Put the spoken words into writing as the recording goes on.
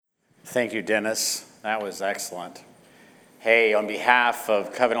Thank you, Dennis. That was excellent. Hey, on behalf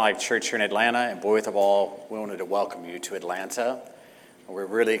of Covenant Life Church here in Atlanta and Boyd of All, we wanted to welcome you to Atlanta. We're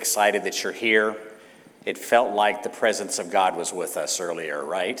really excited that you're here. It felt like the presence of God was with us earlier,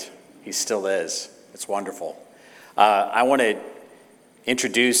 right? He still is. It's wonderful. I want to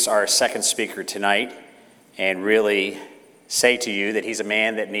introduce our second speaker tonight and really say to you that he's a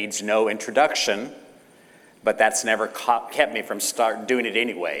man that needs no introduction, but that's never kept me from doing it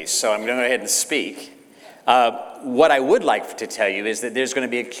anyway. So I'm going to go ahead and speak. What I would like to tell you is that there's going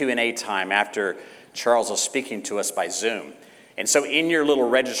to be a Q&A time after Charles is speaking to us by Zoom. And so in your little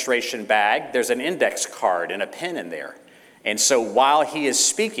registration bag, there's an index card and a pen in there. And so while he is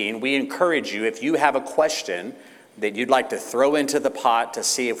speaking, we encourage you, if you have a question that you'd like to throw into the pot to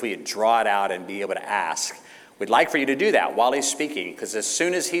see if we could draw it out and be able to ask, we'd like for you to do that while he's speaking, because as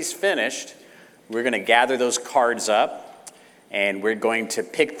soon as he's finished, we're going to gather those cards up, and we're going to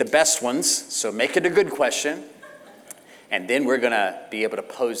pick the best ones, so make it a good question, and then we're going to be able to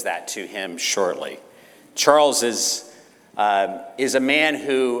pose that to him shortly. Charles is a man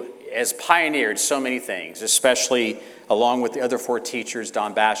who has pioneered so many things, especially along with the other four teachers,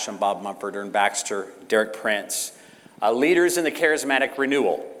 Don Basham, Bob Mumford, Ern Baxter, Derek Prince, leaders in the charismatic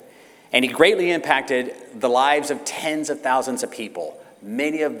renewal. And he greatly impacted the lives of tens of thousands of people,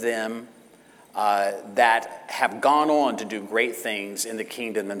 many of them that have gone on to do great things in the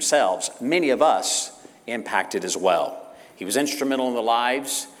kingdom themselves. Many of us impacted as well. He was instrumental in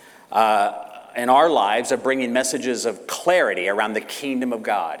our lives of bringing messages of clarity around the kingdom of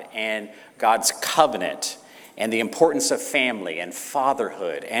God and God's covenant and the importance of family and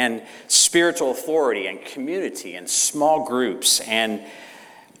fatherhood and spiritual authority and community and small groups and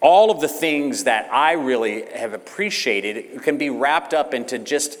all of the things that I really have appreciated can be wrapped up into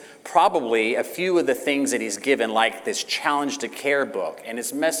just probably a few of the things that he's given, like this Challenge to Care book and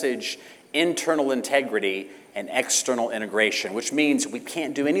his message, Internal Integrity and External Integration, which means we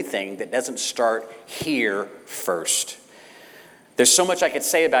can't do anything that doesn't start here first. There's so much I could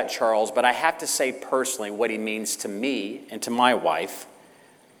say about Charles, but I have to say personally what he means to me and to my wife.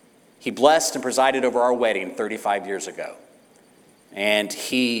 He blessed and presided over our wedding 35 years ago. And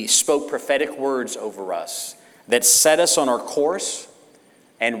he spoke prophetic words over us that set us on our course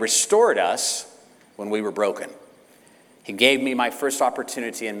and restored us when we were broken. He gave me my first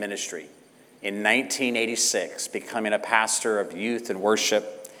opportunity in ministry in 1986, becoming a pastor of youth and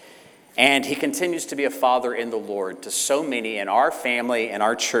worship. And he continues to be a father in the Lord to so many in our family and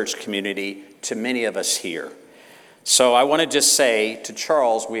our church community, to many of us here. So I want to just say to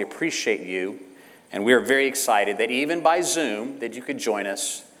Charles, we appreciate you. And we are very excited that even by Zoom that you could join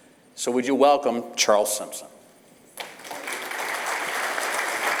us. So would you welcome Charles Simpson?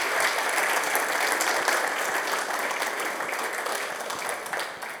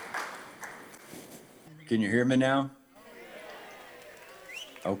 Can you hear me now?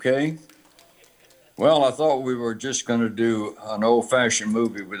 Okay. Well, I thought we were just going to do an old-fashioned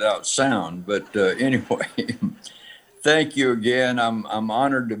movie without sound, but anyway. Thank you again. I'm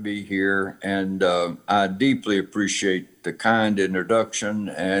honored to be here, and I deeply appreciate the kind introduction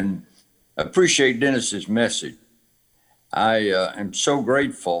and appreciate Dennis's message. I am so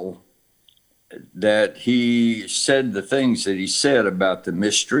grateful that he said the things that he said about the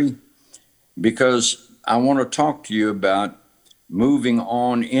mystery, because I want to talk to you about moving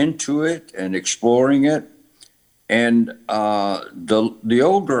on into it and exploring it. And the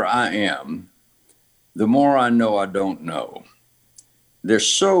older I am, the more I know I don't know. There's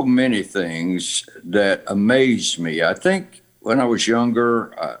so many things that amaze me. I think when I was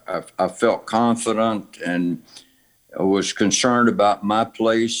younger, I felt confident and I was concerned about my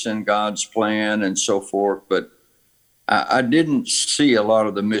place in God's plan and so forth, but I didn't see a lot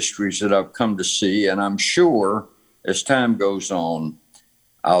of the mysteries that I've come to see, and I'm sure as time goes on,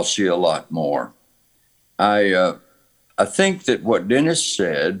 I'll see a lot more. I think that what Dennis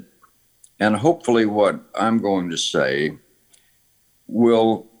said, and hopefully what I'm going to say,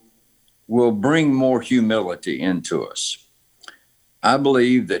 will bring more humility into us. I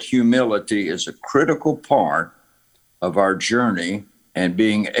believe that humility is a critical part of our journey and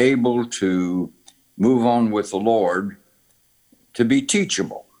being able to move on with the Lord, to be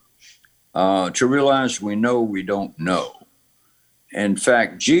teachable, to realize we know we don't know. In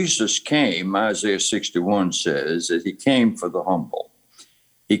fact, Jesus came, Isaiah 61 says, that he came for the humble.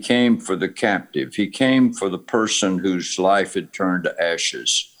 He came for the captive. He came for the person whose life had turned to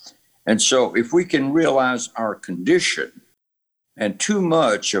ashes. And so if we can realize our condition, and too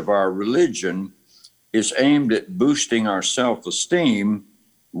much of our religion is aimed at boosting our self-esteem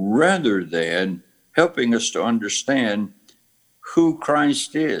rather than helping us to understand who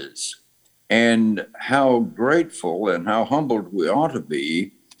Christ is and how grateful and how humbled we ought to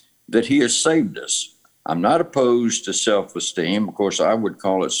be that he has saved us. I'm not opposed to self-esteem. Of course, I would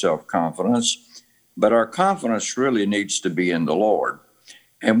call it self-confidence, but our confidence really needs to be in the Lord.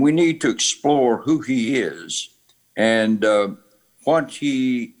 And we need to explore who he is and what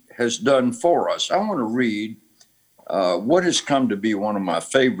he has done for us. I want to read what has come to be one of my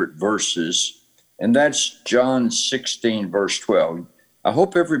favorite verses, and that's John 16, verse 12. I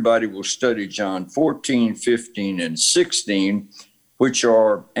hope everybody will study John 14, 15, and 16,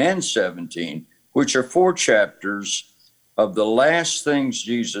 and 17, which are 4 chapters of the last things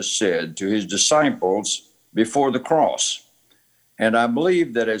Jesus said to his disciples before the cross. And I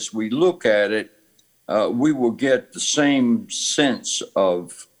believe that as we look at it, we will get the same sense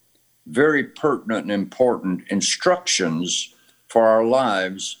of very pertinent and important instructions for our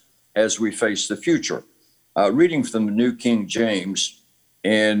lives as we face the future. Reading from the New King James,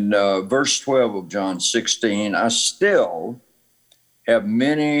 in verse 12 of John 16, I still have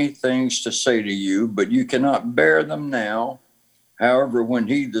many things to say to you, but you cannot bear them now. However, when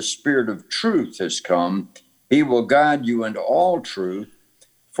he, the Spirit of truth, has come, he will guide you into all truth,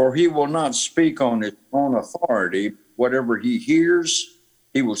 for he will not speak on his own authority. Whatever he hears,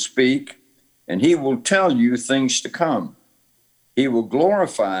 he will speak, and he will tell you things to come. He will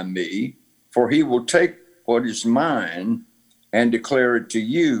glorify me, for he will take what is mine and declare it to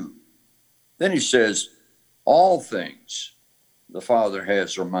you. Then he says, all things the Father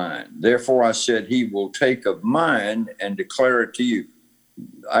has are mine. Therefore I said, he will take of mine and declare it to you.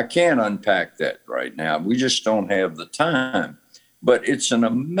 I can't unpack that right now. We just don't have the time. But it's an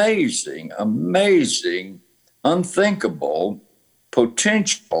amazing, unthinkable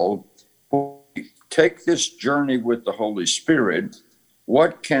potential. Take this journey with the Holy Spirit,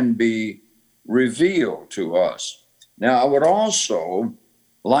 what can be revealed to us. Now, I would also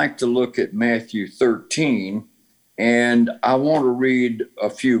like to look at Matthew 13, and I want to read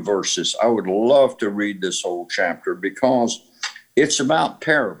a few verses. I would love to read this whole chapter because it's about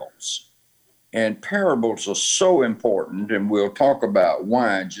parables. And parables are so important, and we'll talk about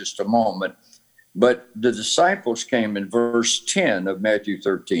why in just a moment. But the disciples came in verse 10 of Matthew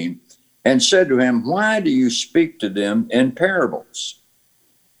 13 and said to him, why do you speak to them in parables?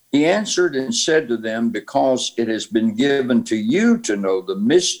 He answered and said to them, because it has been given to you to know the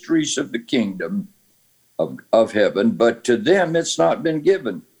mysteries of the kingdom of heaven, but to them it's not been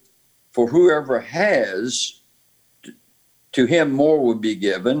given. For whoever has, to him more will be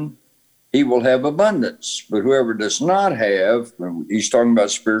given, he will have abundance. But whoever does not have, he's talking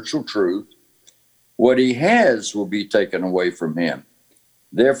about spiritual truth, what he has will be taken away from him.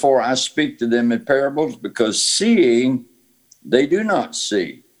 Therefore I speak to them in parables, because seeing they do not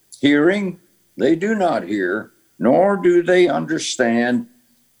see, hearing they do not hear, nor do they understand.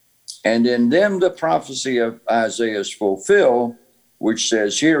 And in them the prophecy of Isaiah is fulfilled, which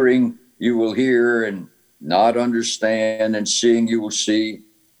says, hearing you will hear and not understand, and seeing you will see,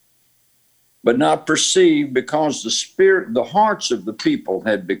 but not perceive, because the hearts of the people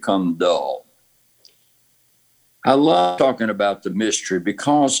had become dull. I love talking about the mystery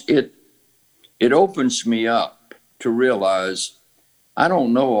because it opens me up to realize I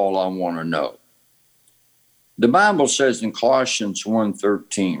don't know all I want to know. The Bible says in Colossians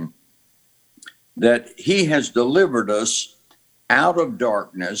 1:13 that he has delivered us out of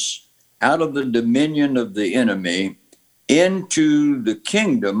darkness, out of the dominion of the enemy, into the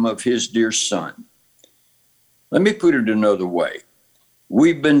kingdom of his dear Son. Let me put it another way.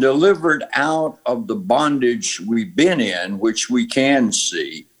 We've been delivered out of the bondage we've been in, which we can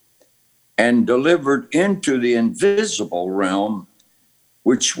see, and delivered into the invisible realm,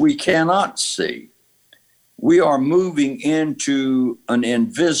 which we cannot see. We are moving into an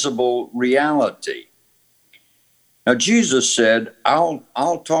invisible reality. Now, Jesus said,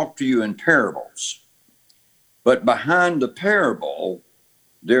 I'll talk to you in parables, but behind the parable,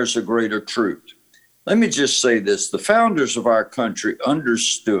 there's a greater truth. Let me just say this. The founders of our country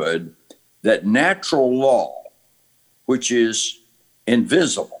understood that natural law, which is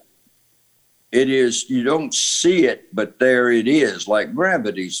invisible, it is, you don't see it, but there it is, like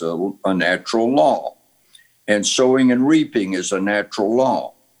gravity's a natural law. And sowing and reaping is a natural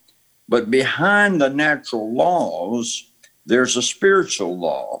law. But behind the natural laws, there's a spiritual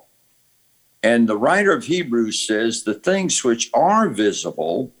law. And the writer of Hebrews says the things which are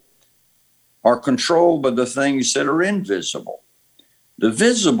visible are controlled by the things that are invisible. The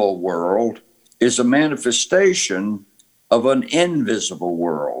visible world is a manifestation of an invisible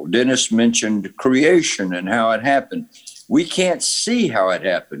world. Dennis mentioned creation and how it happened. We can't see how it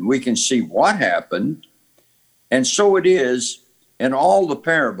happened. We can see what happened. And so it is in all the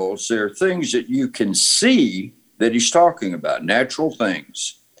parables, there are things that you can see that he's talking about, natural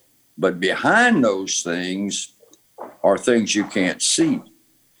things. But behind those things are things you can't see.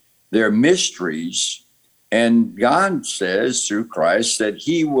 They're mysteries. And God says through Christ that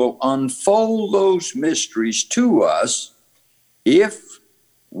he will unfold those mysteries to us if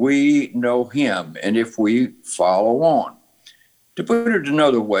we know him and if we follow on. To put it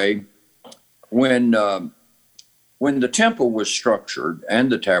another way, when the temple was structured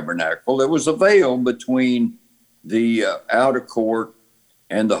and the tabernacle, there was a veil between the outer court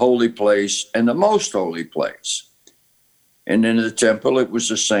and the holy place and the most holy place. And in the temple, it was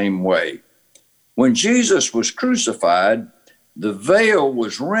the same way. When Jesus was crucified, the veil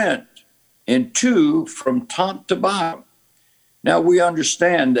was rent in two from top to bottom. Now we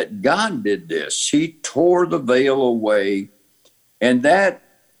understand that God did this. He tore the veil away, and that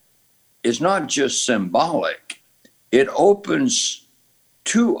is not just symbolic. It opens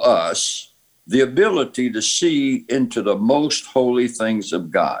to us the ability to see into the most holy things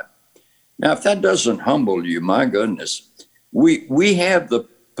of God. Now, if that doesn't humble you, my goodness, we have the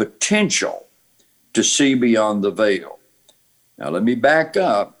potential to see beyond the veil. Now, let me back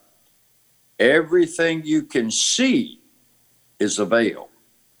up. Everything you can see is a veil.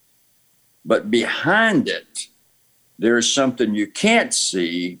 But behind it, there is something you can't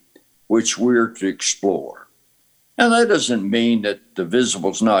see, which we're to explore. Now, that doesn't mean that the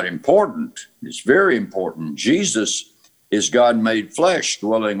visible is not important. It's very important. Jesus is God made flesh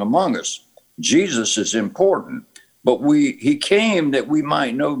dwelling among us. Jesus is important, but he came that we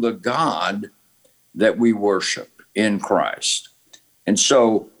might know the God that we worship in Christ. And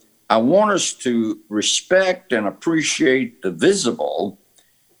so I want us to respect and appreciate the visible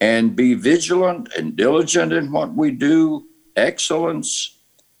and be vigilant and diligent in what we do, excellence,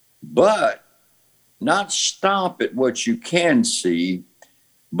 but not stop at what you can see,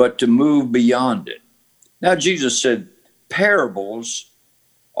 but to move beyond it. Now, Jesus said parables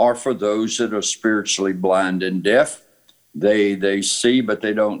are for those that are spiritually blind and deaf. They see, but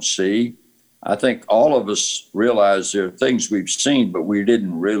they don't see. I think all of us realize there are things we've seen, but we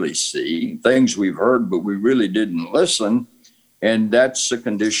didn't really see, things we've heard, but we really didn't listen. And that's the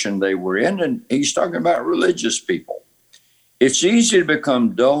condition they were in. And he's talking about religious people. It's easy to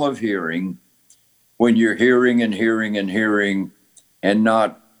become dull of hearing when you're hearing and hearing and hearing and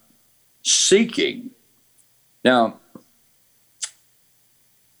not seeking. Now,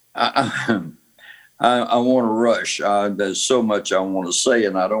 I want to rush. There's so much I want to say,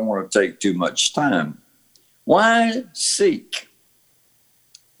 and I don't want to take too much time. Why seek?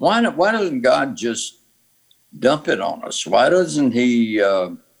 Why doesn't God just dump it on us? Why doesn't he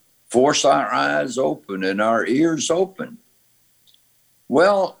force our eyes open and our ears open?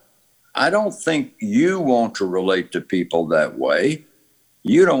 Well, I don't think you want to relate to people that way.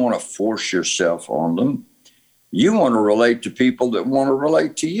 You don't want to force yourself on them. You want to relate to people that want to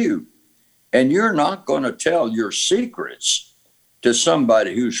relate to you. And you're not going to tell your secrets to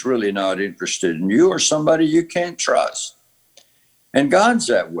somebody who's really not interested in you or somebody you can't trust. And God's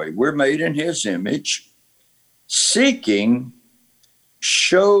that way. We're made in his image. Seeking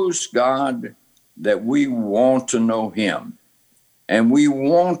shows God that we want to know him. And we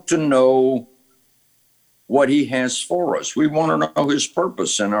want to know what he has for us. We want to know his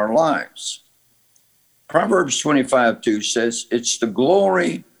purpose in our lives. Proverbs 25:2 says, it's the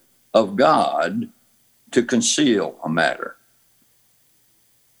glory of God to conceal a matter.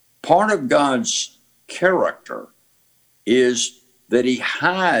 Part of God's character is that he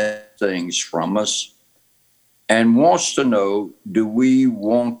hides things from us and wants to know, do we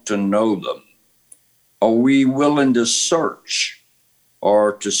want to know them? Are we willing to search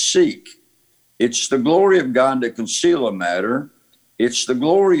or to seek? It's the glory of God to conceal a matter. It's the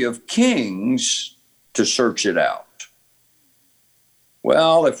glory of kings to search it out.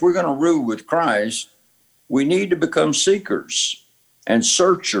 Well, if we're going to rule with Christ, we need to become seekers and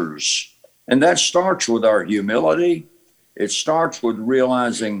searchers. And that starts with our humility. It starts with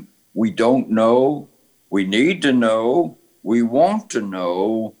realizing we don't know, we need to know, we want to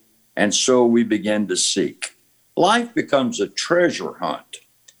know, and so we begin to seek. Life becomes a treasure hunt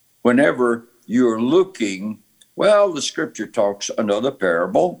whenever you're looking. Well, the scripture talks another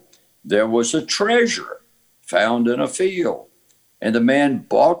parable. There was a treasure found in a field, and the man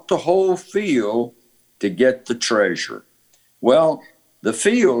bought the whole field to get the treasure. Well, the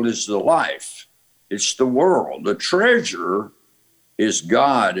field is the life. It's the world. The treasure is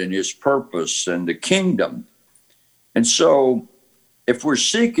God and his purpose and the kingdom. And so if we're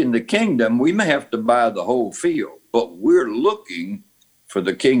seeking the kingdom, we may have to buy the whole field, but we're looking for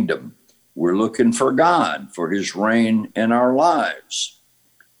the kingdom. We're looking for God, for his reign in our lives.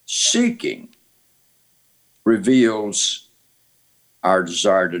 Seeking reveals our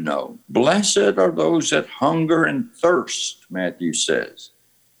desire to know. Blessed are those that hunger and thirst, Matthew says.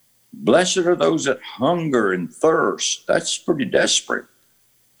 Blessed are those that hunger and thirst. That's pretty desperate,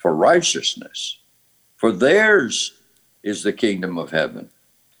 for righteousness. For theirs is the kingdom of heaven.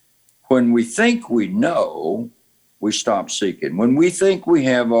 When we think we know, we stop seeking. When we think we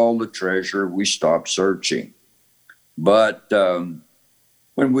have all the treasure, we stop searching. But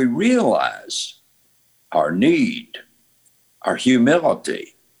when we realize our need, our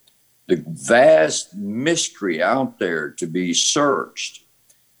humility, the vast mystery out there to be searched,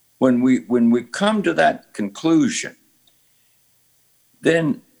 when we come to that conclusion,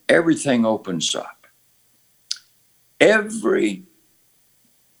 then everything opens up. Every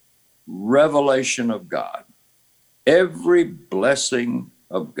revelation of God, every blessing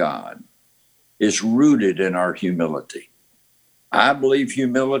of God is rooted in our humility. I believe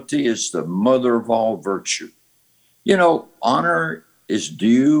humility is the mother of all virtue. You know, honor is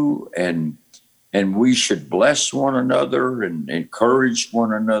due, and we should bless one another and encourage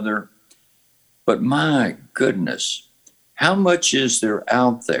one another. But my goodness, how much is there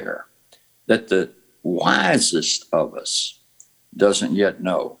out there that the wisest of us doesn't yet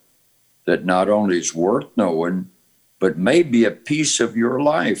know, that not only is worth knowing, but may be a piece of your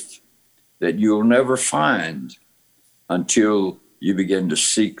life that you'll never find until you begin to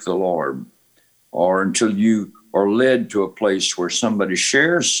seek the Lord, or until you are led to a place where somebody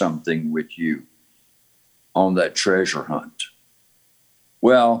shares something with you on that treasure hunt.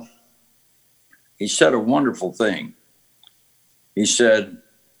 Well, he said a wonderful thing. He said,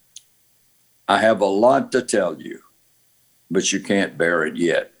 I have a lot to tell you, but you can't bear it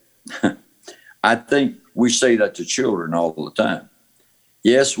yet. I think we say that to children all the time.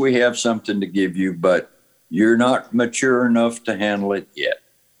 Yes, we have something to give you, but you're not mature enough to handle it yet.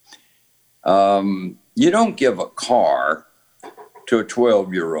 You don't give a car to a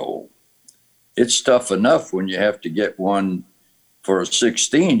 12-year-old. It's tough enough when you have to get one for a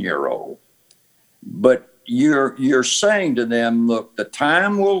 16-year-old. But you're saying to them, look, the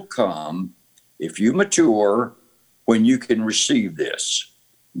time will come, if you mature, when you can receive this,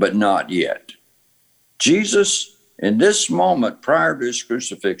 but not yet. Jesus, in this moment prior to his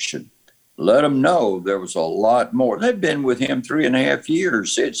crucifixion, let them know there was a lot more. They'd been with him 3.5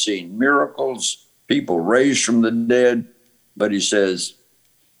 years. They'd seen miracles, people raised from the dead. But he says,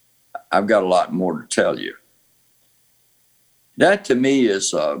 I've got a lot more to tell you. That to me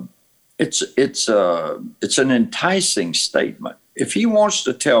is it's an enticing statement. If he wants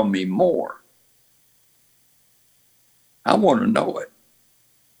to tell me more, I want to know it.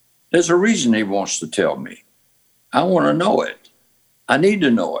 There's a reason he wants to tell me. I want to know it. I need to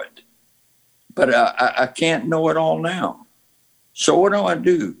know it. But I can't know it all now. So what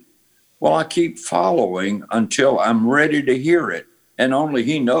do? Well, I keep following until I'm ready to hear it. And only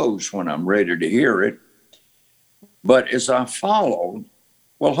he knows when I'm ready to hear it. But as I follow,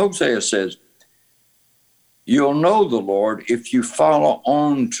 well, Hosea says, you'll know the Lord if you follow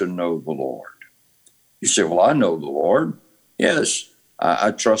on to know the Lord. You say, well, I know the Lord. Yes,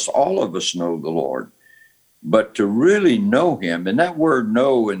 I trust all of us know the Lord. But to really know him, and that word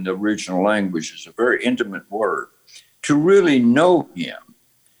know in the original language is a very intimate word. To really know him,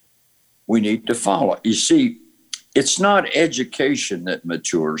 we need to follow. You see, it's not education that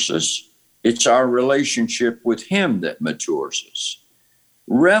matures us. It's our relationship with him that matures us.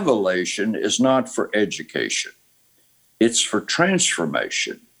 Revelation is not for education. It's for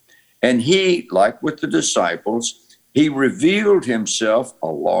transformation. And he, like with the disciples, he revealed himself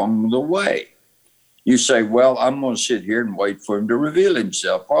along the way. You say, well, I'm going to sit here and wait for him to reveal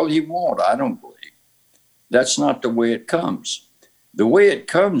himself. Well, he won't, I don't believe. That's not the way it comes. The way it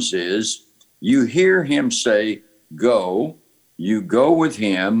comes is you hear him say, go, you go with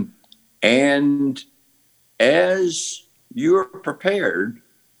him, and as you're prepared,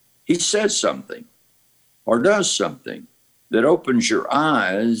 he says something or does something that opens your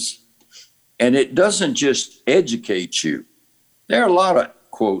eyes, and it doesn't just educate you. There are a lot of,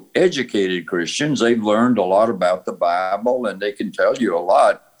 quote, educated Christians. They've learned a lot about the Bible and they can tell you a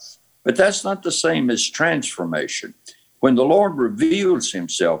lot, but that's not the same as transformation. When the Lord reveals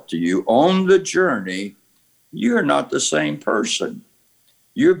himself to you on the journey, you're not the same person.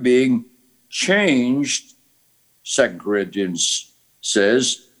 You're being changed, 2 Corinthians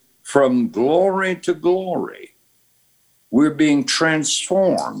says, from glory to glory. We're being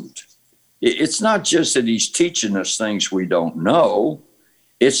transformed. It's not just that he's teaching us things we don't know.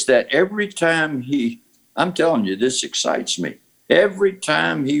 It's that every time I'm telling you, this excites me. Every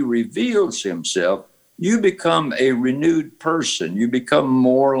time he reveals himself, you become a renewed person. You become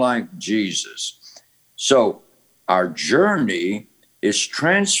more like Jesus. So our journey is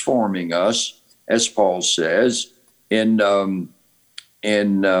transforming us, as Paul says in Romans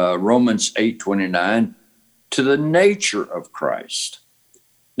 8:29, to the nature of Christ.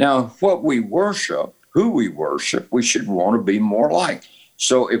 Now, what we worship, who we worship, we should want to be more like.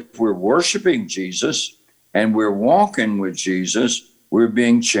 So if we're worshiping Jesus and we're walking with Jesus, we're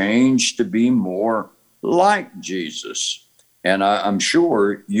being changed to be more like Jesus. And I'm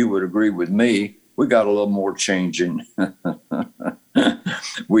sure you would agree with me, we got a little more changing.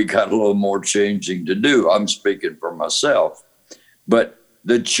 We got a little more changing to do. I'm speaking for myself. But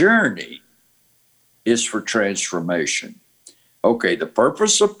the journey is for transformation. Okay, the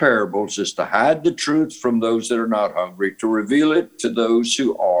purpose of parables is to hide the truth from those that are not hungry, to reveal it to those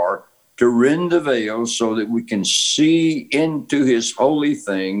who are, to rend the veil so that we can see into his holy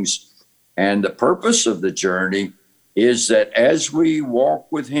things. And the purpose of the journey is that as we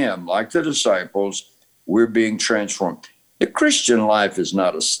walk with him, like the disciples, we're being transformed. The Christian life is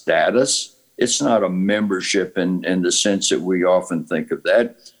not a status. It's not a membership in the sense that we often think of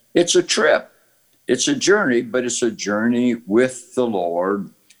that. It's a trip. It's a journey, but it's a journey with the Lord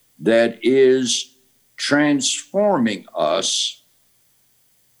that is transforming us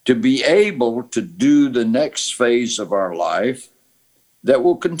to be able to do the next phase of our life that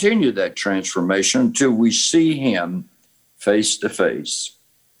will continue that transformation until we see him face to face.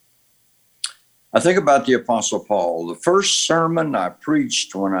 I think about the Apostle Paul. The first sermon I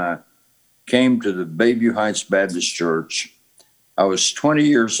preached when I came to the Bayview Heights Baptist Church, I was 20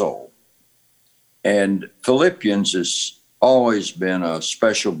 years old. And Philippians has always been a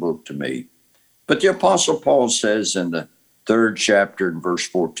special book to me. But the Apostle Paul says in the 3rd chapter in verse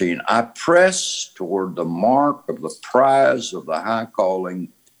 14, I press toward the mark of the prize of the high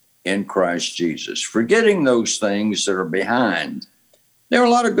calling in Christ Jesus, forgetting those things that are behind. There are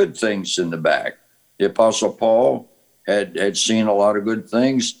a lot of good things in the back. The Apostle Paul had seen a lot of good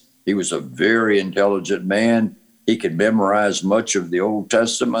things. He was a very intelligent man. He could memorize much of the Old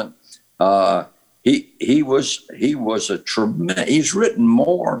Testament. He's written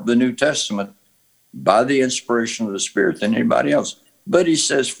more of the New Testament by the inspiration of the Spirit than anybody else. But he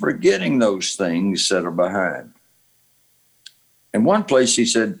says, forgetting those things that are behind. In one place he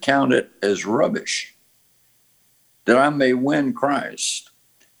said, count it as rubbish, that I may win Christ.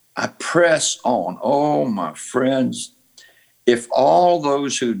 I press on. Oh, my friends, if all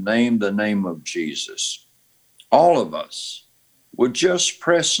those who name the name of Jesus, all of us, would just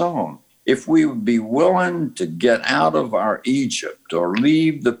press on, if we would be willing to get out of our Egypt or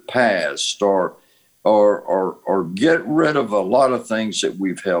leave the past or get rid of a lot of things that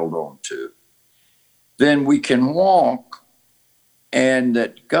we've held on to, then we can walk and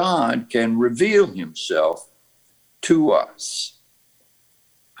that God can reveal himself to us.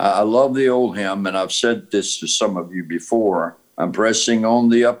 I love the old hymn, and I've said this to some of you before. I'm pressing on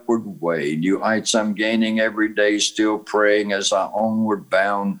the upward way. New heights I'm gaining every day, still praying as I onward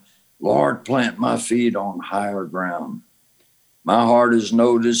bound. Lord, plant my feet on higher ground. My heart has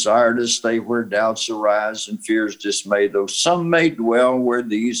no desire to stay where doubts arise and fears dismay, though some may dwell where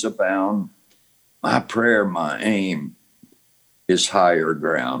these abound. My prayer, my aim is higher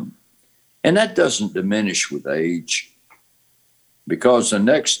ground. And that doesn't diminish with age, because the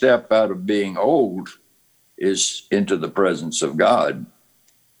next step out of being old is into the presence of God.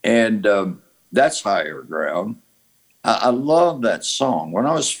 And that's higher ground. I love that song. When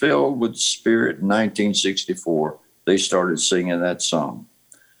I was filled with the Spirit in 1964, they started singing that song.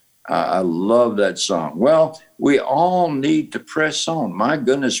 I love that song. Well, we all need to press on. My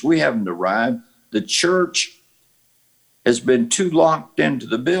goodness, we haven't arrived. The church has been too locked into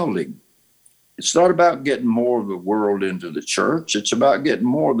the building. It's not about getting more of the world into the church. It's about getting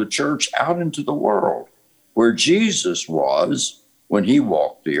more of the church out into the world, where Jesus was when he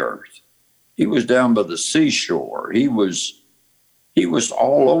walked the earth. He was down by the seashore. He was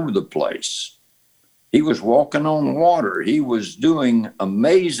all over the place. He was walking on water. He was doing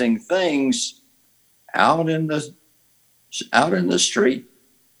amazing things out in the street.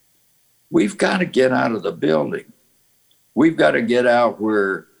 We've got to get out of the building. We've got to get out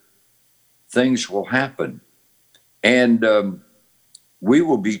where things will happen. And we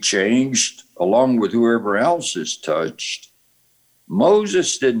will be changed along with whoever else is touched.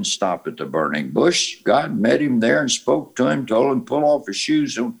 Moses didn't stop at the burning bush. God met him there and spoke to him, told him, pull off his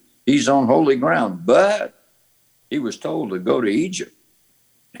shoes, and he's on holy ground. But he was told to go to Egypt.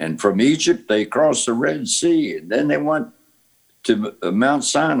 And from Egypt, they crossed the Red Sea. And then they went to Mount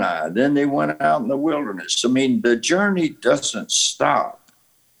Sinai. Then they went out in the wilderness. I mean, the journey doesn't stop.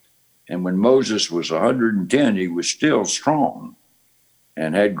 And when Moses was 110, he was still strong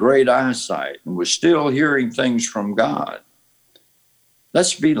and had great eyesight and was still hearing things from God.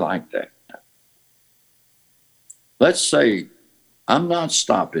 Let's be like that. Let's say, I'm not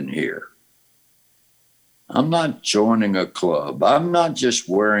stopping here. I'm not joining a club. I'm not just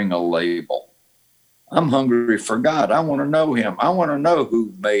wearing a label. I'm hungry for God. I want to know him. I want to know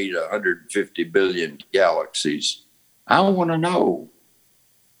who made 150 billion galaxies. I want to know.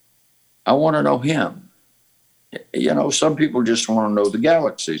 I want to know him. You know, some people just want to know the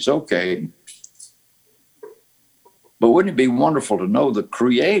galaxies. Okay. But wouldn't it be wonderful to know the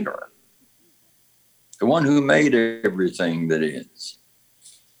creator, the one who made everything that is?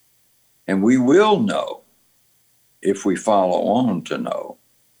 And we will know if we follow on to know,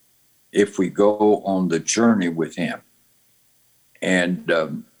 if we go on the journey with him. And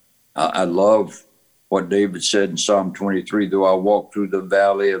I love what David said in Psalm 23, though I walk through the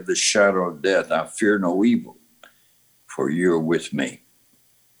valley of the shadow of death, I fear no evil, for you're with me.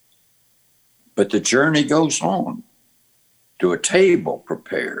 But the journey goes on to a table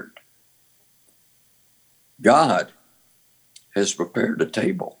prepared. God has prepared a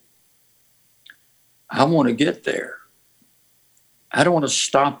table. I want to get there. I don't want to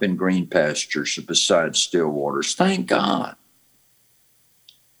stop in green pastures beside still waters. Thank God.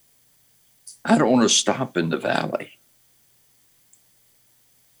 I don't want to stop in the valley.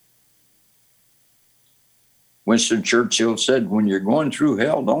 Winston Churchill said, when you're going through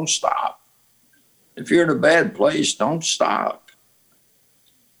hell, don't stop. If you're in a bad place, don't stop.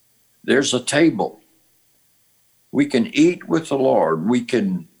 There's a table. We can eat with the Lord. We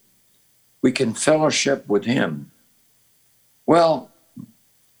can fellowship with him. Well,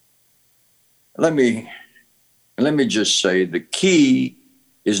 let me just say the key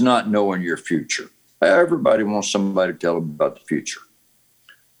is not knowing your future. Everybody wants somebody to tell them about the future.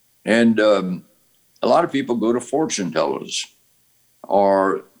 And a lot of people go to fortune tellers,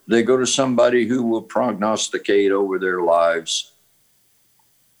 or they go to somebody who will prognosticate over their lives.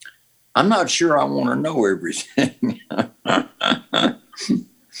 I'm not sure I want to know everything.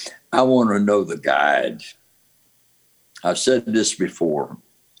 I want to know the guide. I've said this before.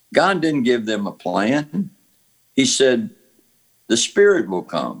 God didn't give them a plan. He said, the Spirit will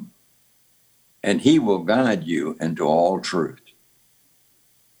come and he will guide you into all truth.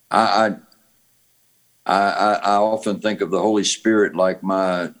 I often think of the Holy Spirit like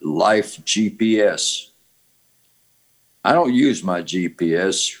my life GPS. I don't use my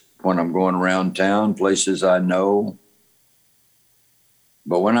GPS when I'm going around town, places I know.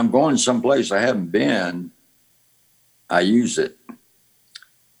 But when I'm going someplace I haven't been, I use it.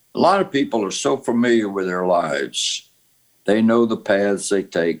 A lot of people are so familiar with their lives. They know the paths they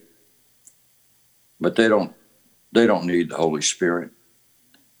take, but they don't need the Holy Spirit.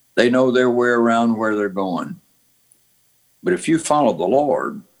 They know their way around where they're going. But if you follow the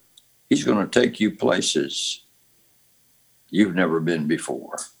Lord, he's going to take you places you've never been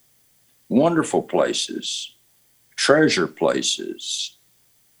before. Wonderful places, treasure places,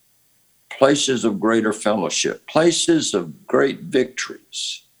 places of greater fellowship, places of great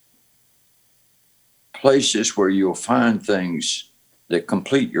victories, places where you'll find things that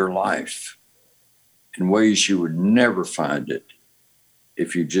complete your life in ways you would never find it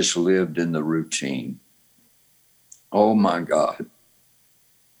if you just lived in the routine. Oh my God.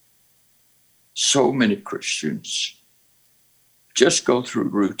 So many Christians just go through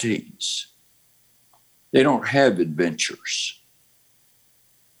routines. They don't have adventures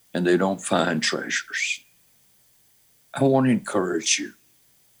and they don't find treasures. I want to encourage you.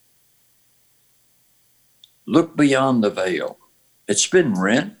 Look beyond the veil. It's been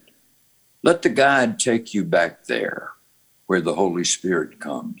rent. Let the guide take you back there where the Holy Spirit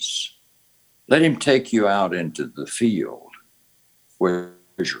comes. Let him take you out into the field where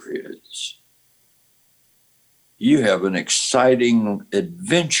treasure is. You have an exciting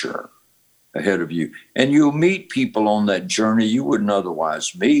adventure ahead of you. And you'll meet people on that journey you wouldn't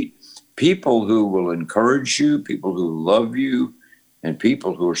otherwise meet. People who will encourage you, people who love you, and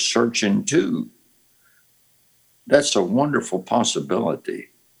people who are searching too. That's a wonderful possibility.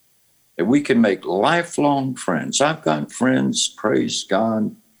 That we can make lifelong friends. I've got friends, praise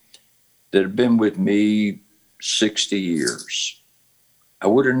God, that have been with me 60 years. I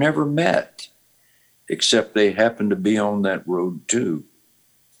would have never met, except they happen to be on that road too.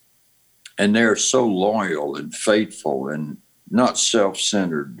 And they're so loyal and faithful and not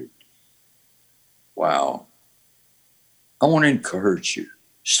self-centered. Wow. I want to encourage you.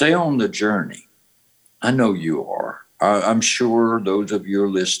 Stay on the journey. I know you are. I'm sure those of you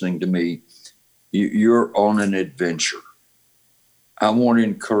listening to me, you're on an adventure. I want to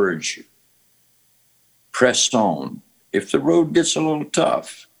encourage you. Press on. If the road gets a little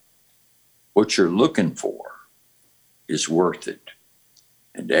tough, what you're looking for is worth it.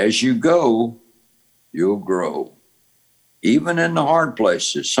 And as you go, you'll grow. Even in the hard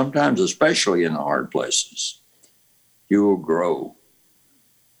places, sometimes especially in the hard places, you will grow.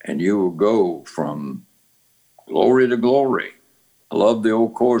 And you will go from glory to glory. I love the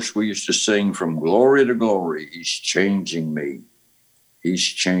old chorus we used to sing, from glory to glory. He's changing me. He's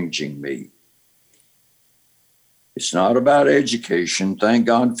changing me. It's not about education. Thank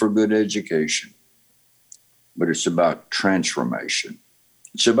God for good education. But it's about transformation.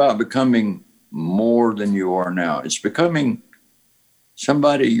 It's about becoming more than you are now. It's becoming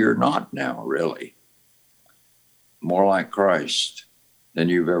somebody you're not now, really. More like Christ than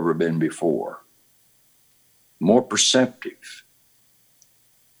you've ever been before. More perceptive.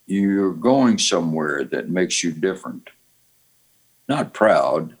 You're going somewhere that makes you different. Not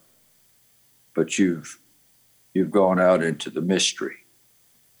proud, but you've gone out into the mystery.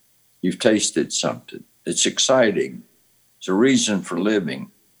 You've tasted something. It's exciting. It's a reason for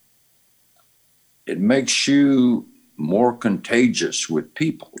living. It makes you more contagious with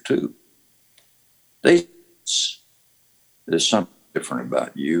people too. There's something different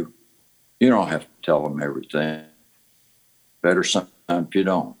about you. You don't have to tell them everything. Better sometimes if you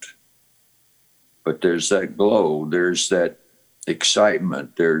don't. But there's that glow, there's that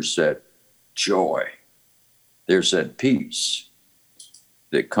excitement, there's that joy, there's that peace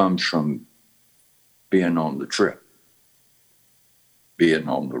that comes from being on the trip, being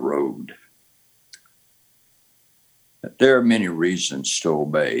on the road. There are many reasons to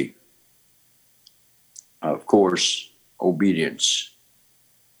obey. Of course, obedience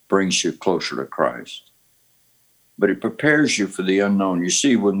brings you closer to Christ, but it prepares you for the unknown. You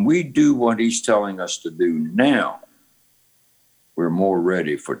see, when we do what he's telling us to do now, we're more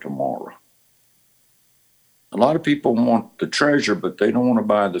ready for tomorrow. A lot of people want the treasure, but they don't want to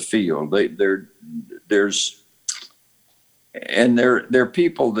buy the field. There are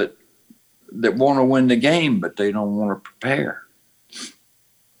people that want to win the game, but they don't want to prepare.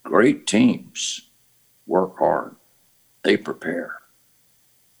 Great teams work hard. They prepare.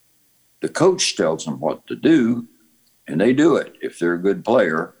 The coach tells them what to do, and they do it. If they're a good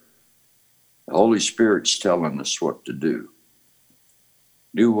player, the Holy Spirit's telling us what to do.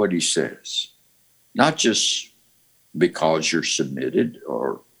 Do what he says. Not just because you're submitted,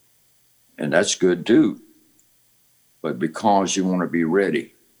 and that's good too, but because you want to be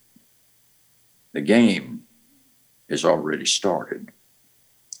ready. The game is already started.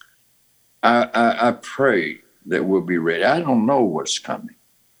 I pray that we'll be ready. I don't know what's coming.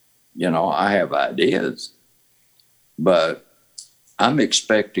 I have ideas, but I'm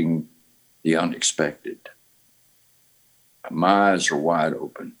expecting the unexpected. My eyes are wide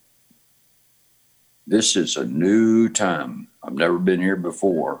open. This is a new time. I've never been here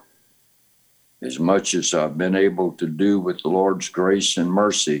before. As much as I've been able to do with the Lord's grace and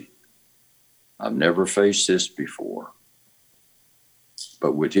mercy, I've never faced this before.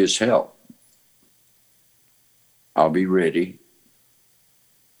 But with his help, I'll be ready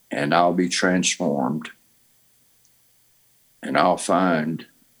and I'll be transformed, and I'll find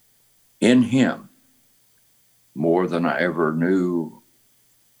in him more than I ever knew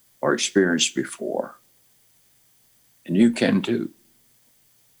or experienced before. And you can too.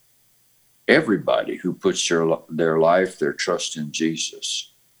 Everybody who puts their life, their trust in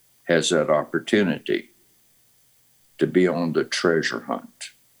Jesus, has that opportunity to be on the treasure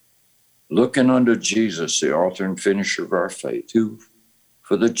hunt. Looking unto Jesus, the author and finisher of our faith, who,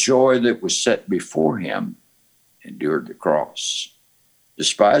 for the joy that was set before him, endured the cross,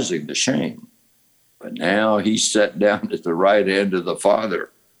 despising the shame. But now he's sat down at the right hand of the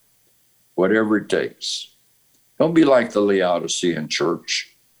Father, whatever it takes. Don't be like the Laodicean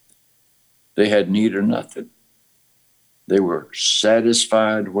church. They had need of nothing. They were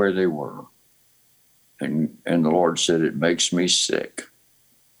satisfied where they were. And the Lord said, it makes me sick.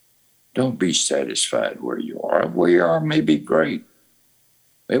 Don't be satisfied where you are. Where you are may be great.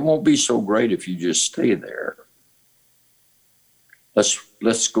 It won't be so great if you just stay there.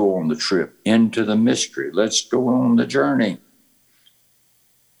 Let's go on the trip into the mystery. Let's go on the journey.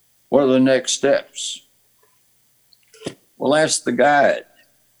 What are the next steps? Well, ask the guide.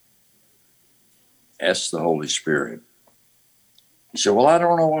 Ask the Holy Spirit. You say, well, I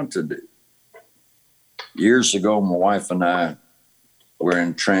don't know what to do. Years ago, my wife and I were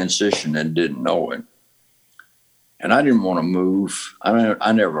in transition and didn't know it. And I didn't want to move.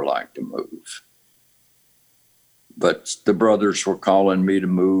 I never liked to move. but the brothers were calling me to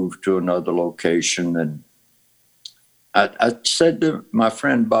move to another location. And I said to my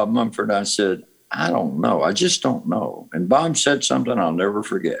friend Bob Mumford, I said, I don't know. I just don't know. And Bob said something I'll never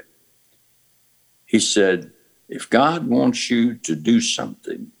forget. He said, if God wants you to do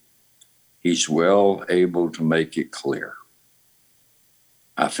something, he's well able to make it clear.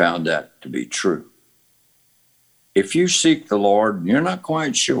 I found that to be true. If you seek the Lord and you're not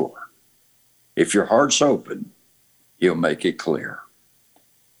quite sure, if your heart's open, he'll make it clear.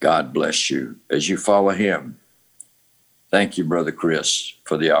 God bless you as you follow him. Thank you, Brother Chris,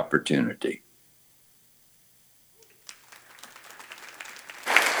 for the opportunity.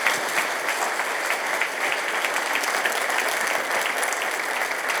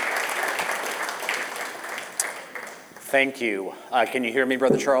 Thank you. Can you hear me,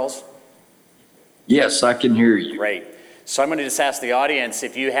 Brother Charles? Yes, I can hear you. Great. So I'm going to just ask the audience,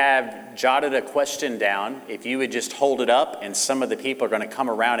 if you have jotted a question down, if you would just hold it up, and some of the people are going to come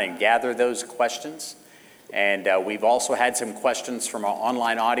around and gather those questions. And we've also had some questions from our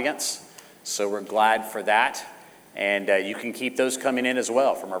online audience, so we're glad for that. And you can keep those coming in as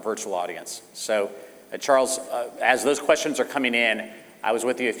well from our virtual audience. So, Charles, as those questions are coming in, I was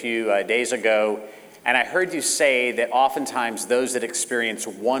with you a few days ago, and I heard you say that oftentimes those that experience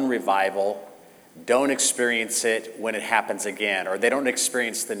one revival don't experience it when it happens again, or they don't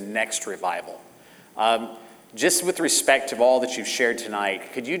experience the next revival. Just with respect to all that you've shared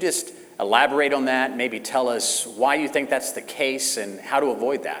tonight, could you just elaborate on that, maybe tell us why you think that's the case and how to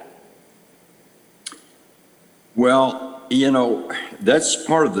avoid that? Well, that's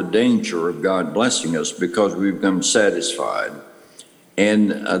part of the danger of God blessing us, because we've become satisfied. And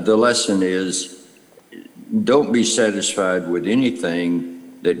the lesson is, don't be satisfied with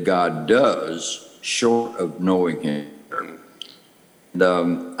anything that God does short of knowing him.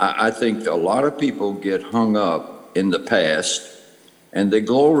 And I think a lot of people get hung up in the past, and they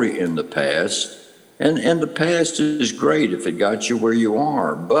glory in the past. And the past is great if it got you where you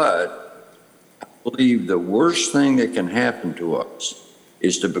are. But I believe the worst thing that can happen to us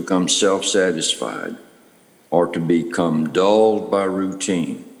is to become self-satisfied or to become dulled by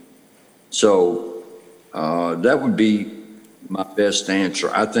routine. So that would be my best answer.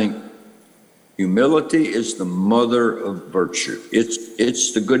 I think humility is the mother of virtue.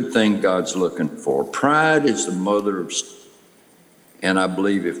 It's the good thing God's looking for. Pride is the mother of sin. And I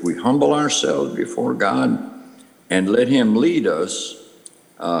believe if we humble ourselves before God and let him lead us,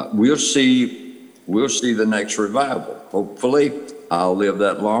 we'll see the next revival. Hopefully, I'll live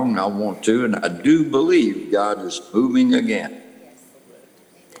that long. I want to, and I do believe God is moving again.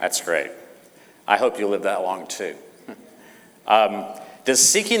 That's great. I hope you live that long too. Does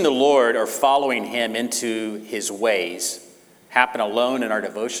seeking the Lord or following him into his ways happen alone in our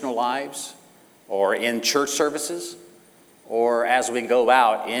devotional lives, or in church services, or as we go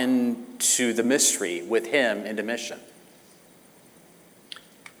out into the mystery with him into mission?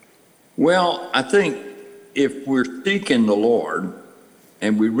 Well, I think if we're seeking the Lord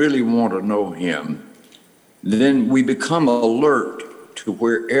and we really want to know him, then we become alert to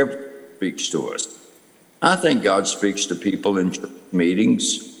wherever he speaks to us. I think God speaks to people in church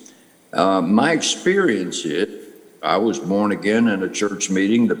meetings. My experience is, I was born again in a church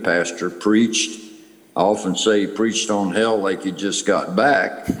meeting. The pastor preached. I often say he preached on hell like he just got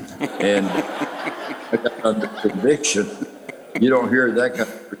back. And I got under conviction. You don't hear that kind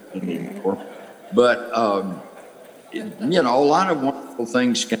of preaching anymore. But, a lot of wonderful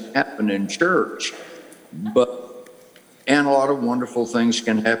things can happen in church. And a lot of wonderful things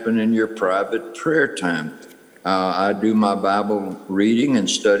can happen in your private prayer time. I do my Bible reading and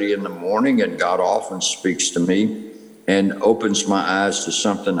study in the morning, and God often speaks to me and opens my eyes to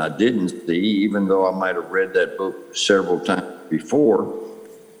something I didn't see, even though I might have read that book several times before.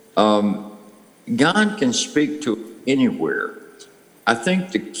 God can speak to anywhere. I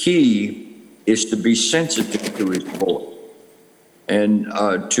think the key is to be sensitive to his voice and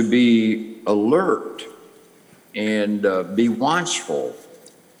to be alert and be watchful.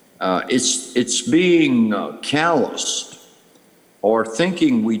 It's being calloused or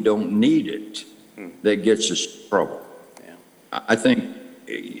thinking we don't need it that gets us in trouble. I think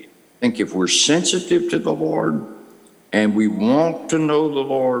if we're sensitive to the Lord and we want to know the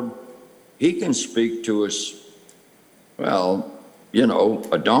Lord, he can speak to us. Well,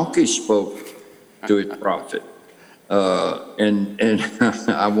 a donkey spoke to its prophet. And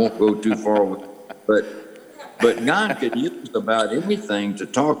I won't go too far with it, but God can use about anything to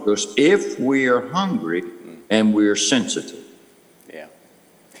talk to us if we are hungry and we're sensitive. Yeah.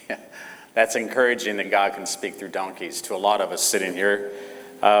 That's encouraging that God can speak through donkeys to a lot of us sitting here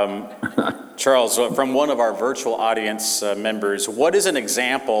Charles, from one of our virtual audience members, what is an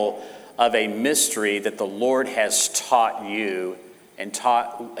example of a mystery that the Lord has taught you and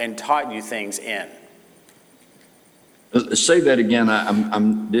taught you things in? Say that again. I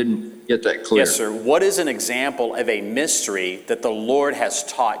didn't get that clear. Yes, sir. What is an example of a mystery that the Lord has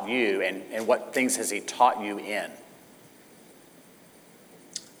taught you, and what things has he taught you in?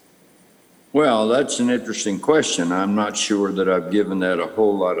 Well, that's an interesting question. I'm not sure that I've given that a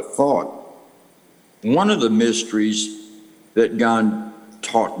whole lot of thought. One of the mysteries that God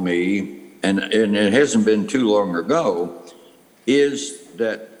taught me, and it hasn't been too long ago, is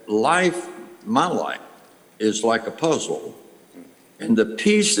that my life, is like a puzzle, and the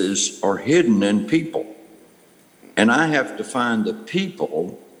pieces are hidden in people. And I have to find the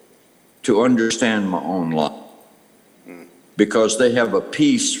people to understand my own life, because they have a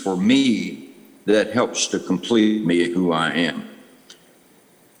piece for me that helps to complete me who I am.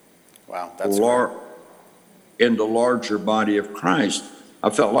 Wow, that's in the larger body of Christ, I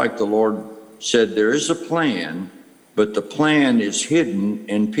felt like the Lord said there is a plan, but the plan is hidden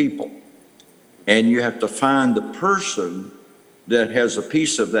in people. And you have to find the person that has a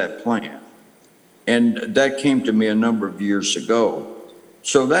piece of that plan. And that came to me a number of years ago.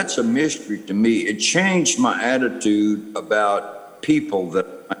 So that's a mystery to me. It changed my attitude about people that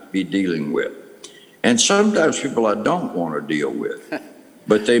I might be dealing with. And sometimes people I don't want to deal with,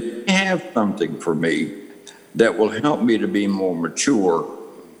 but they may have something for me that will help me to be more mature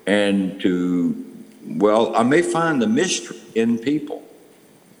and I may find the mystery in people.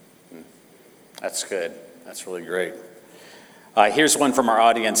 That's good. That's really great. Here's one from our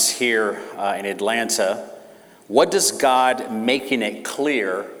audience here in Atlanta. What does God making it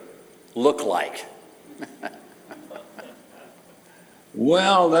clear look like?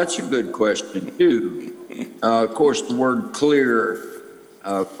 Well, that's a good question, too. Of course, the word clear,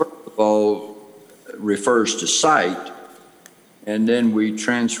 first of all, refers to sight, and then we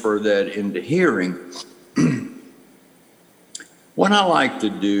transfer that into hearing. What I like to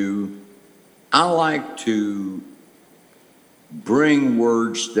do, I like to bring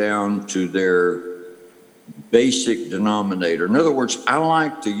words down to their basic denominator. In other words, I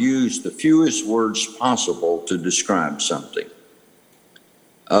like to use the fewest words possible to describe something,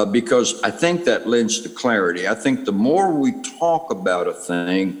 because I think that lends to clarity. I think the more we talk about a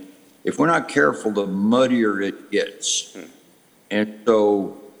thing, if we're not careful, the muddier it gets. And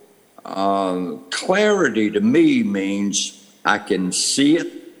so clarity to me means I can see it,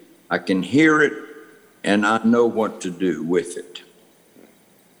 I can hear it, and I know what to do with it.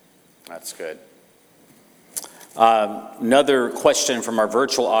 That's good. Another question from our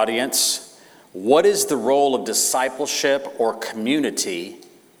virtual audience. What is the role of discipleship or community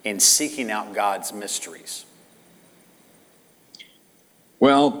in seeking out God's mysteries?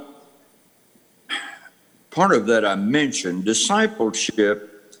 Well, part of that I mentioned,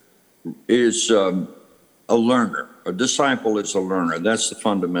 discipleship is a learner. A disciple is a learner. That's the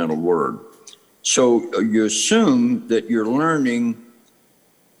fundamental word. So you assume that you're learning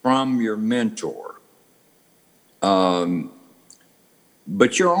from your mentor.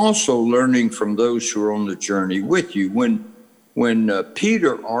 But you're also learning from those who are on the journey with you. When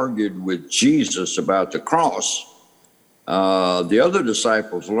Peter argued with Jesus about the cross, the other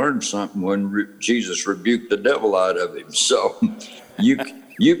disciples learned something when Jesus rebuked the devil out of him. So you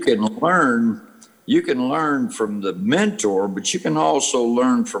can learn from the mentor, but you can also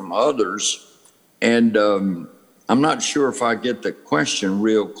learn from others. And I'm not sure if I get the question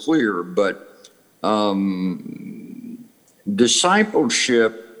real clear, but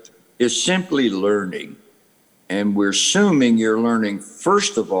discipleship is simply learning. And we're assuming you're learning,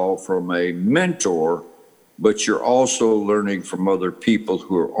 first of all, from a mentor, but you're also learning from other people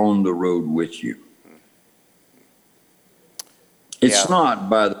who are on the road with you. It's not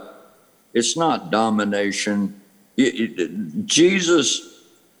domination. Jesus,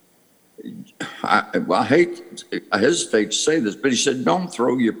 I hesitate to say this, but he said, don't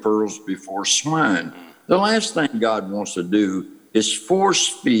throw your pearls before swine. The last thing God wants to do is force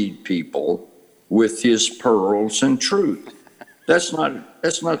feed people with his pearls and truth. That's not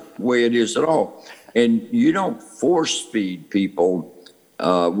the way it is at all. And you don't force feed people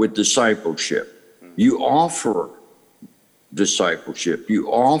with discipleship. You offer discipleship. You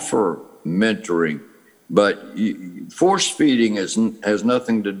offer mentoring, but force feeding has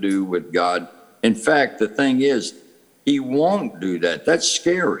nothing to do with God. In fact, the thing is, he won't do that. That's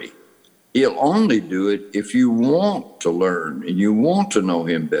scary. He'll only do it if you want to learn and you want to know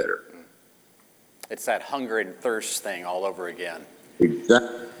him better. It's that hunger and thirst thing all over again.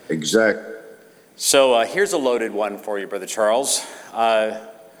 Exactly. So here's a loaded one for you, Brother Charles.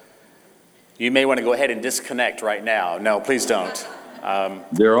 You may want to go ahead and disconnect right now. No, please don't.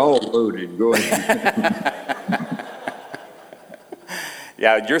 They're all loaded. Go ahead.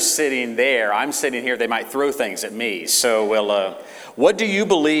 Yeah, you're sitting there. I'm sitting here. They might throw things at me. So, what do you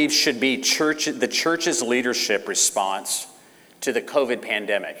believe should be the church's leadership response to the COVID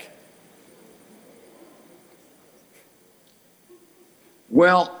pandemic?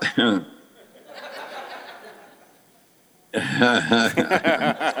 Well,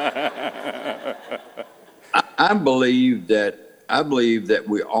 I believe that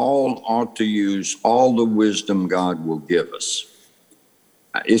we all ought to use all the wisdom God will give us.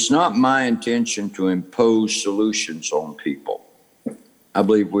 It's not my intention to impose solutions on people. I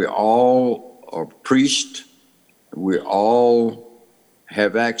believe we all are priests. We all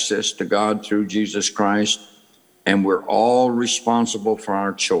have access to God through Jesus Christ, and we're all responsible for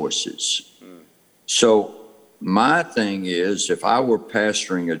our choices. So my thing is, if I were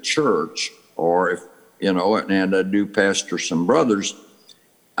pastoring a church, or if, and I do pastor some brothers,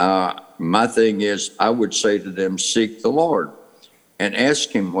 my thing is, I would say to them, seek the Lord and ask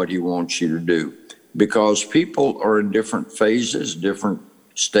him what he wants you to do. Because people are in different phases, different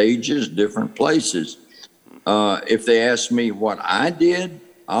stages, different places. If they ask me what I did,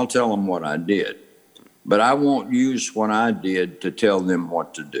 I'll tell them what I did. But I won't use what I did to tell them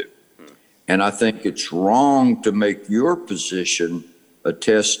what to do. And I think it's wrong to make your position a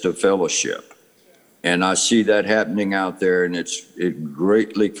test of fellowship. And I see that happening out there, and it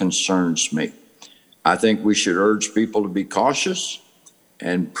greatly concerns me. I think we should urge people to be cautious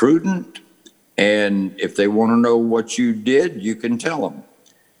and prudent. And if they want to know what you did, you can tell them.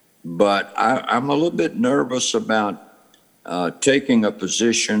 But I'm a little bit nervous about taking a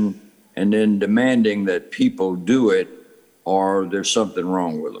position and then demanding that people do it, or there's something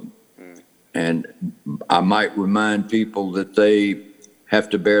wrong with them. And I might remind people that they have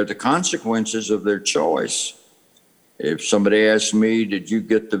to bear the consequences of their choice. If somebody asked me, did you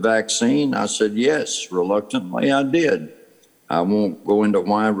get the vaccine? I said, yes, reluctantly I did. I won't go into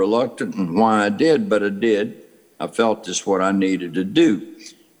why reluctant and why I did, but I did. I felt this what I needed to do.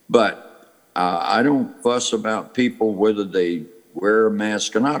 But I don't fuss about people whether they wear a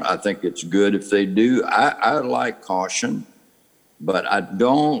mask or not. I think it's good if they do. I like caution, but I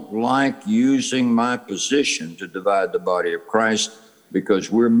don't like using my position to divide the body of Christ,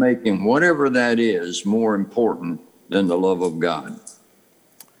 because we're making whatever that is more important than the love of God.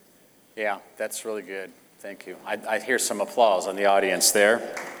 Yeah, that's really good. Thank you. I hear some applause on the audience there.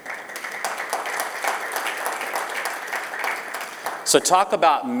 So talk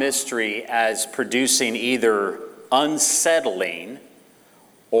about mystery as producing either unsettling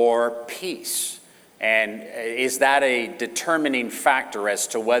or peace. And is that a determining factor as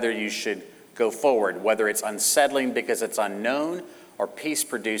to whether you should go forward, whether it's unsettling because it's unknown, or peace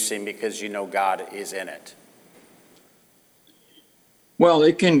producing because you know God is in it? Well,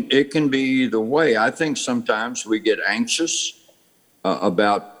 it can be either way. I think sometimes we get anxious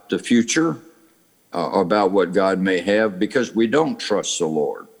about the future, about what God may have, because we don't trust the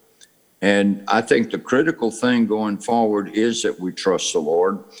Lord. And I think the critical thing going forward is that we trust the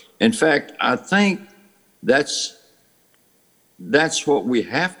Lord. In fact, I think that's what we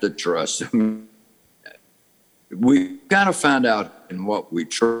have to trust. We got to find out in what we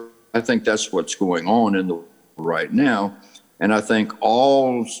trust. I think that's what's going on in the world right now. And I think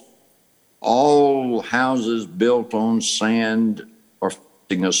all houses built on sand are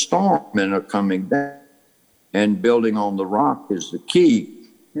facing a storm and are coming down. And building on the rock is the key.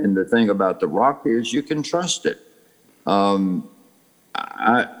 And the thing about the rock is you can trust it. I'm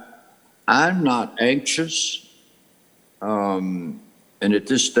not anxious. And at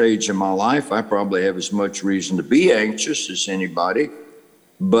this stage in my life, I probably have as much reason to be anxious as anybody.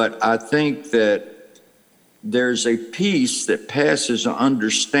 But I think that there's a peace that passes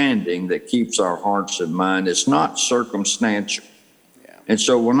understanding that keeps our hearts and mind. It's not circumstantial. Yeah. And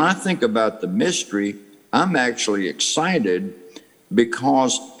so when I think about the mystery, I'm actually excited,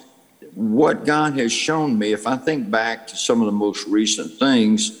 because what God has shown me, if I think back to some of the most recent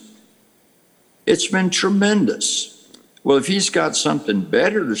things, it's been tremendous. Well, if he's got something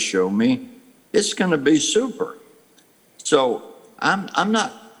better to show me, it's going to be super. So I'm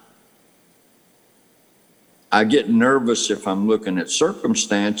not, I get nervous if I'm looking at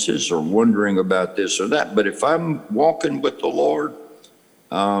circumstances or wondering about this or that. But if I'm walking with the Lord,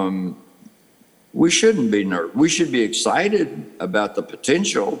 we shouldn't be nervous. We should be excited about the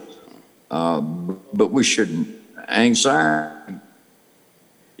potential, but we shouldn't. Anxiety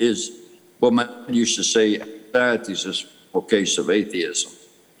is, well, my dad used to say, anxiety is a case of atheism.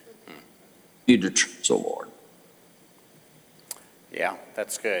 need to trust the Lord. Yeah,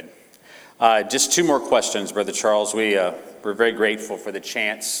 that's good. Just two more questions, Brother Charles. We're very grateful for the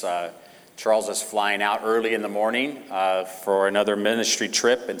chance. Charles is flying out early in the morning for another ministry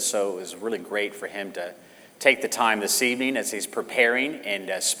trip, and so it was really great for him to take the time this evening as he's preparing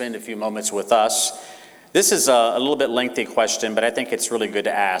and spend a few moments with us. This is a little bit lengthy question, but I think it's really good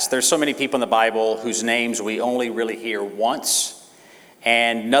to ask. There's so many people in the Bible whose names we only really hear once,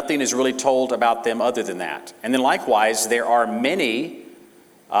 and nothing is really told about them other than that. And then likewise, there are many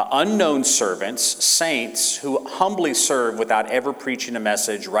unknown servants, saints, who humbly serve without ever preaching a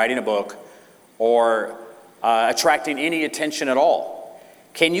message, writing a book, or attracting any attention at all.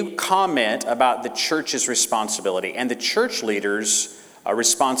 Can you comment about the church's responsibility and the church leaders'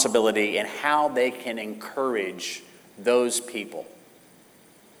 responsibility and how they can encourage those people?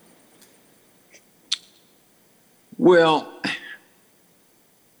 Well,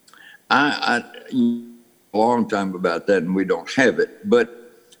 I a long time about that, and we don't have it. But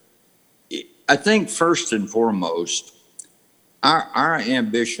I think first and foremost, our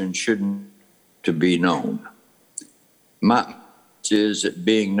ambition shouldn't to be known. My is that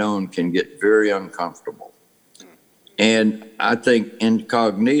being known can get very uncomfortable. And I think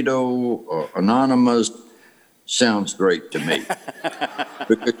incognito or anonymous sounds great to me.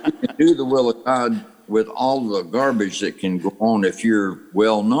 Because you can do the will of God with all the garbage that can go on if you're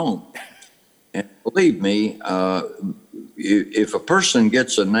well known. And believe me, if a person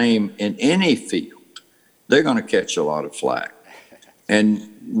gets a name in any field, they're going to catch a lot of flack. And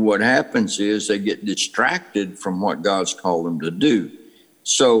what happens is they get distracted from what God's called them to do.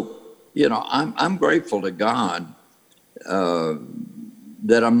 So, I'm grateful to God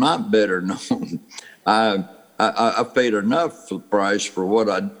that I'm not better known. I've paid enough price for what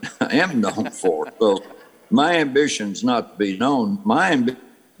I am known for. So my ambition's not to be known. My ambition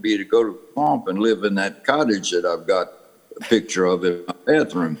would be to go to the swamp and live in that cottage that I've got a picture of in my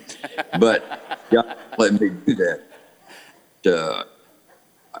bathroom. But God let me do that.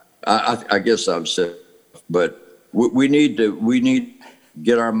 I guess I've said, but we need to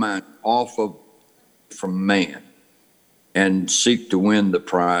get our mind off from man and seek to win the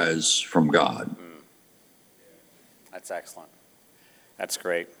prize from God. That's excellent. That's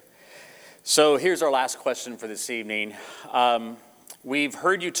great. So here's our last question for this evening. We've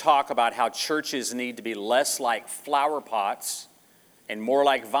heard you talk about how churches need to be less like flower pots and more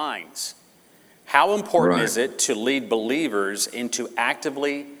like vines. How important is it to lead believers into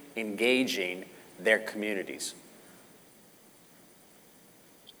actively engaging their communities?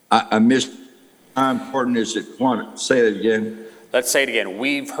 I missed. How important is it? Say it again. Let's say it again.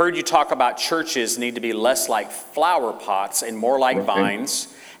 We've heard you talk about churches need to be less like flower pots and more like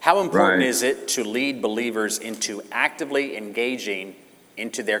vines. How important is it to lead believers into actively engaging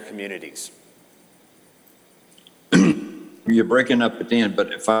into their communities? You're breaking up at the end,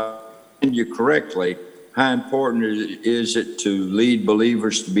 but if I understand you correctly, how important is it to lead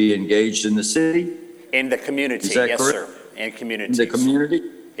believers to be engaged in the city? In the community, yes, correct? Sir. In communities. In the community?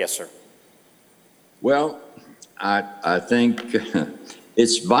 Yes, sir. Well, I think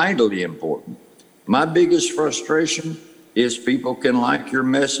it's vitally important. My biggest frustration is people can like your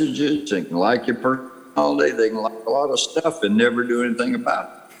messages, they can like your personality, they can like a lot of stuff and never do anything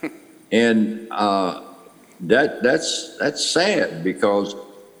about it. And that's sad, because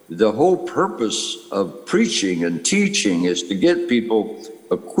the whole purpose of preaching and teaching is to get people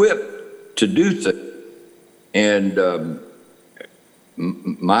equipped to do things. And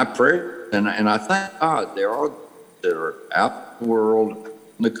my prayer, and I thank God there are that are out in the world,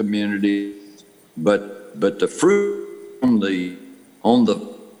 in the community, but the fruit on the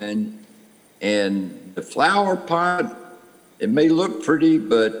and the flower pot, it may look pretty,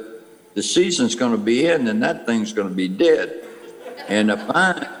 but the season's going to be in, and that thing's going to be dead. And a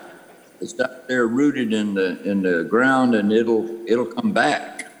vine is out there rooted in the ground, and it'll come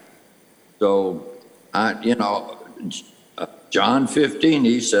back. So John 15,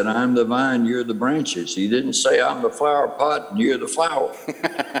 he said, "I'm the vine, you're the branches." He didn't say, "I'm the flower pot and you're the flower."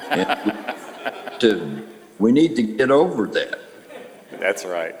 We need to get over that. That's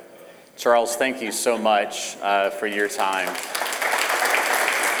right. Charles, thank you so much for your time.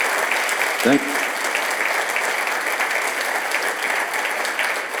 Thank you.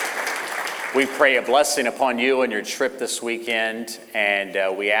 We pray a blessing upon you and your trip this weekend,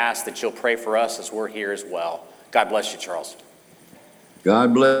 and we ask that you'll pray for us as we're here as well. God bless you, Charles.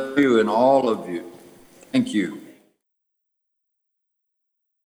 God bless you and all of you. Thank you.